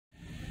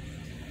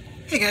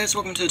Hey guys,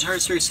 welcome to Atari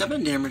Series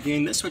 7. Today I'm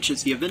reviewing this, which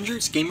is the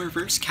Avengers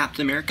Gamerverse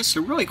Captain America.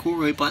 So really cool,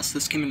 really blessed.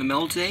 This came in the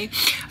mail today.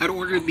 I'd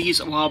ordered these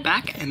a while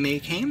back, and they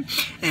came.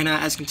 And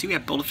as you can see, we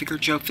have Build-A-Figure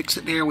Joe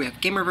Fix-It there. We have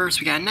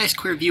Gamerverse. We got a nice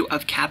clear view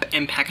of Cap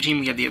and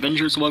packaging. We have the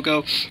Avengers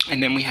logo,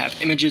 and then we have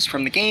images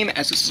from the game,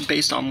 as this is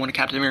based on one of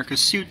Captain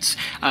America's suits,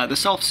 the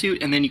Self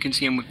suit, and then you can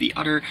see him with the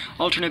other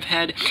alternative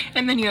head,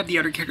 and then you have the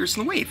other characters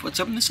in the wave.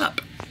 Let's open this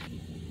up.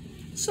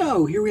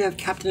 So, here we have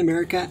Captain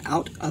America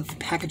out of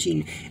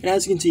packaging, and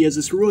as you can see, he has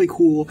this really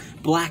cool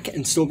black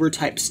and silver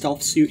type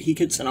stealth suit. He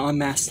gets an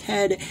unmasked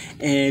head,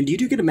 and you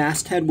do get a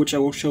masked head, which I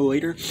will show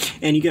later,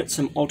 and you get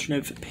some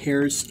alternative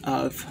pairs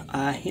of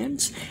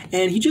hands,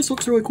 and he just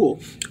looks really cool.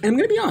 And I'm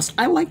going to be honest,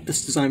 I like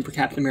this design for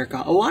Captain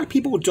America. A lot of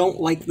people don't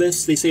like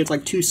this. They say it's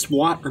like too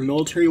SWAT or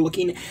military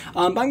looking, but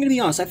I'm going to be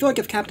honest, I feel like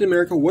if Captain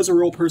America was a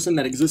real person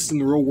that exists in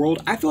the real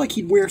world, I feel like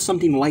he'd wear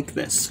something like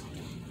this.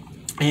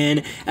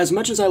 And as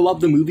much as I love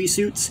the movie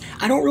suits,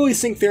 I don't really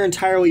think they're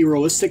entirely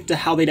realistic to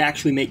how they'd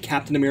actually make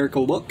Captain America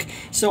look.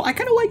 So I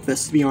kind of like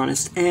this, to be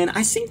honest. And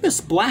I think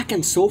this black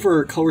and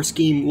silver color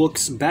scheme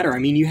looks better. I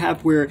mean, you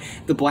have where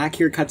the black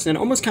here cuts in,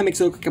 almost kind of makes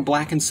it look like a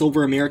black and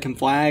silver American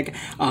flag.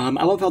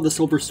 I love how the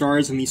silver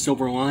stars and these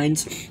silver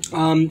lines.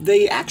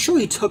 They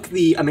actually took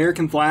the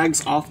American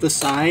flags off the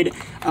side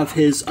of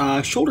his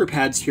shoulder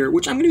pads here,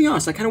 which I'm going to be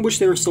honest, I kind of wish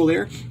they were still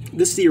there.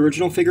 This is the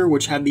original figure,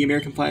 which had the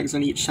American flags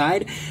on each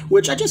side,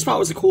 which I just thought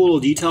was a cool little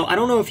detail. I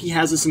don't know if he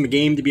has this in the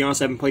game, to be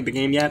honest. I haven't played the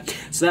game yet,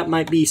 so that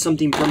might be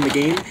something from the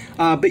game.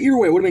 But either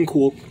way, it would have been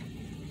cool.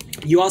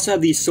 You also have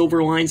these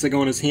silver lines that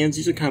go on his hands.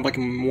 These are kind of like a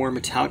more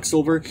metallic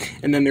silver.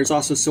 And then there's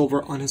also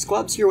silver on his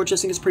gloves here, which I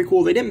think is pretty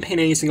cool. They didn't paint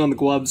anything on the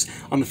gloves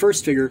on the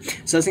first figure,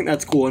 so I think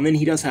that's cool. And then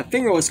he does have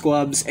fingerless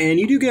gloves,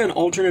 and you do get an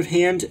alternate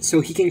hand,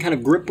 so he can kind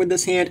of grip with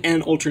this hand, and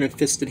an alternate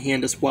fisted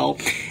hand as well.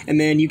 And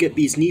then you get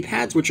these knee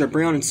pads, which are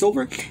brown and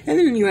silver, and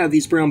then you have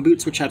these brown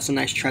boots, which have some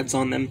nice treads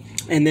on them.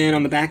 And then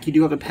on the back, you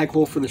do have a peg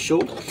hole for the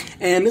shield.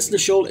 And this is the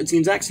shield. It's the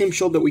exact same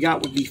shield that we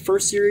got with the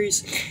first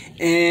series,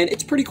 and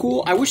it's pretty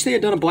cool. I wish they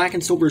had done a black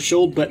and silver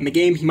shield, but in the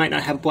game he might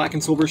not have black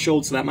and silver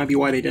shield, so that might be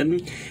why they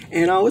didn't.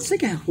 And let's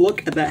take a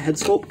look at that head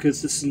sculpt,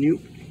 because this is new.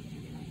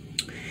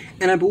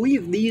 And I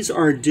believe these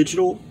are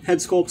digital head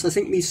sculpts. I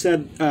think they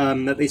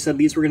said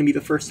these were going to be the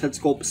first head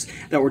sculpts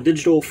that were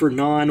digital for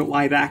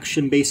non-live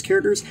action based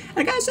characters. And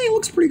I gotta say, it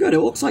looks pretty good.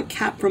 It looks like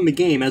Cap from the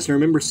game, as I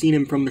remember seeing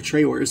him from the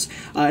trailers.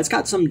 It's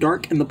got some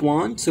dark in the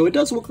blonde, so it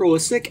does look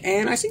realistic,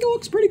 and I think it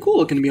looks pretty cool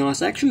looking, to be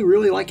honest. I actually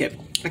really like it.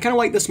 I kind of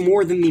like this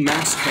more than the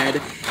masked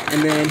head.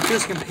 And then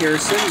here's a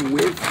comparison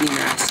with the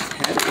masked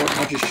head, or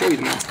I'll just show you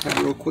the masked head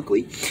real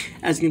quickly.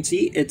 As you can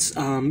see, it's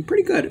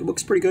pretty good. It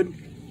looks pretty good.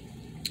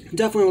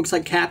 Definitely looks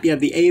like Cap. You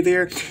have the A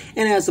there,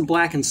 and it has the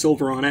black and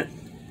silver on it.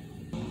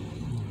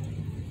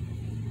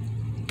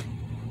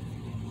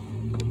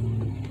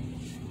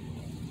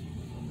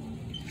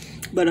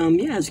 But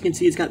yeah, as you can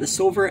see, it's got the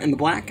silver and the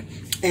black.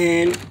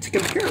 And to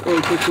compare it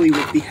really quickly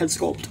with the head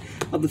sculpt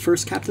of the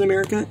first Captain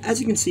America,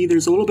 as you can see,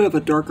 there's a little bit of a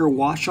darker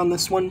wash on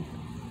this one,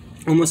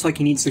 almost like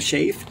he needs to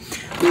shave.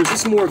 Whereas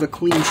this is more of a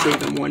clean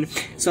shaven one.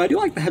 So I do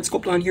like the head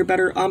sculpt on here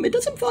better. It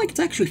doesn't feel like it's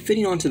actually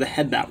fitting onto the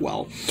head that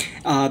well.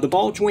 The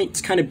ball joint's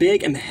kind of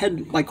big, and the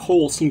head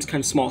hole seems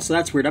kind of small, so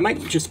that's weird. I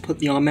might just put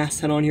the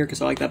unmasked head on here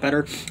because I like that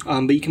better.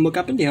 But you can look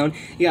up and down.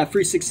 You got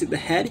 360 at the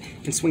head,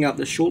 you can swing out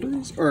the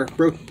shoulders, or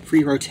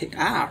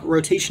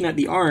rotation at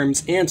the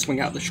arms and swing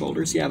out the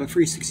shoulders. You have a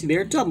 360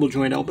 there, double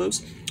joint elbows,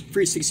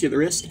 360 at the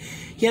wrist.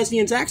 He has the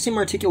exact same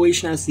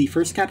articulation as the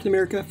first Captain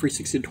America,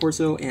 360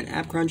 torso and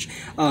ab crunch,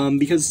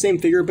 because the same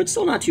figure, but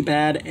still not too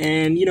bad.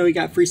 And, you know, you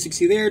got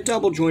 360 there,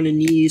 double jointed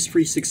knees,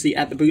 360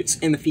 at the boots,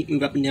 and the feet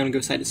move up and down and go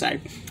side to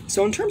side.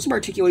 So in terms of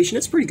articulation,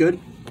 it's pretty good.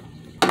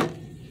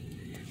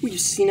 We've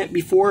seen it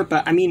before,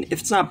 but I mean, if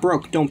it's not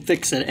broke, don't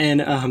fix it.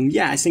 And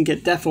yeah, I think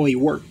it definitely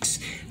works.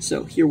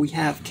 So here we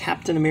have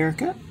Captain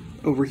America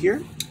over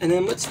here. And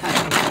then let's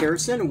have a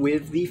comparison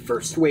with the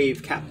first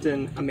wave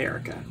Captain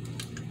America.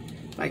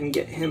 If I can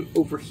get him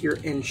over here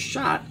in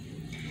shot.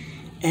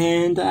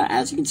 And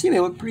as you can see, they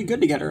look pretty good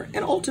together.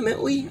 And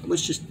ultimately,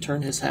 let's just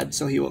turn his head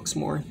so he looks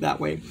more that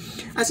way.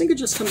 I think it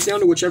just comes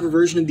down to whichever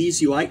version of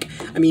these you like.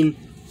 I mean,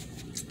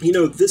 you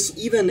know, this,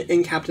 even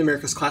in Captain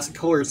America's classic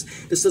colors,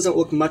 this doesn't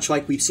look much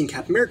like we've seen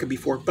Captain America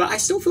before, but I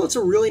still feel it's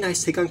a really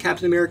nice take on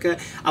Captain America.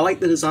 I like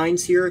the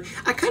designs here.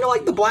 I kind of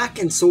like the black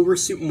and silver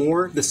suit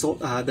more,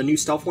 the new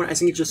stealth one. I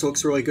think it just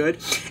looks really good.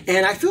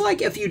 And I feel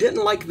like if you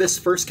didn't like this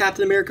first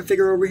Captain America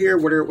figure over here,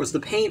 whether it was the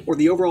paint or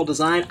the overall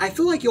design, I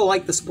feel like you'll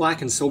like this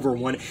black and silver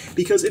one,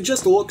 because it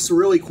just looks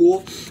really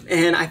cool,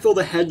 and I feel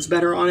the head's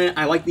better on it.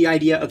 I like the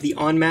idea of the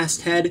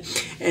unmasked head,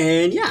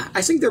 and yeah,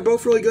 I think they're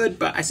both really good,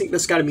 but I think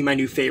this got to be my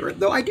new favorite,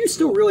 though I do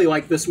still really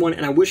like this one,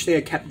 and I wish they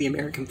had kept the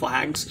American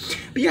flags.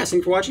 But yeah,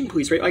 thanks for watching.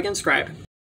 Please rate, like, and subscribe.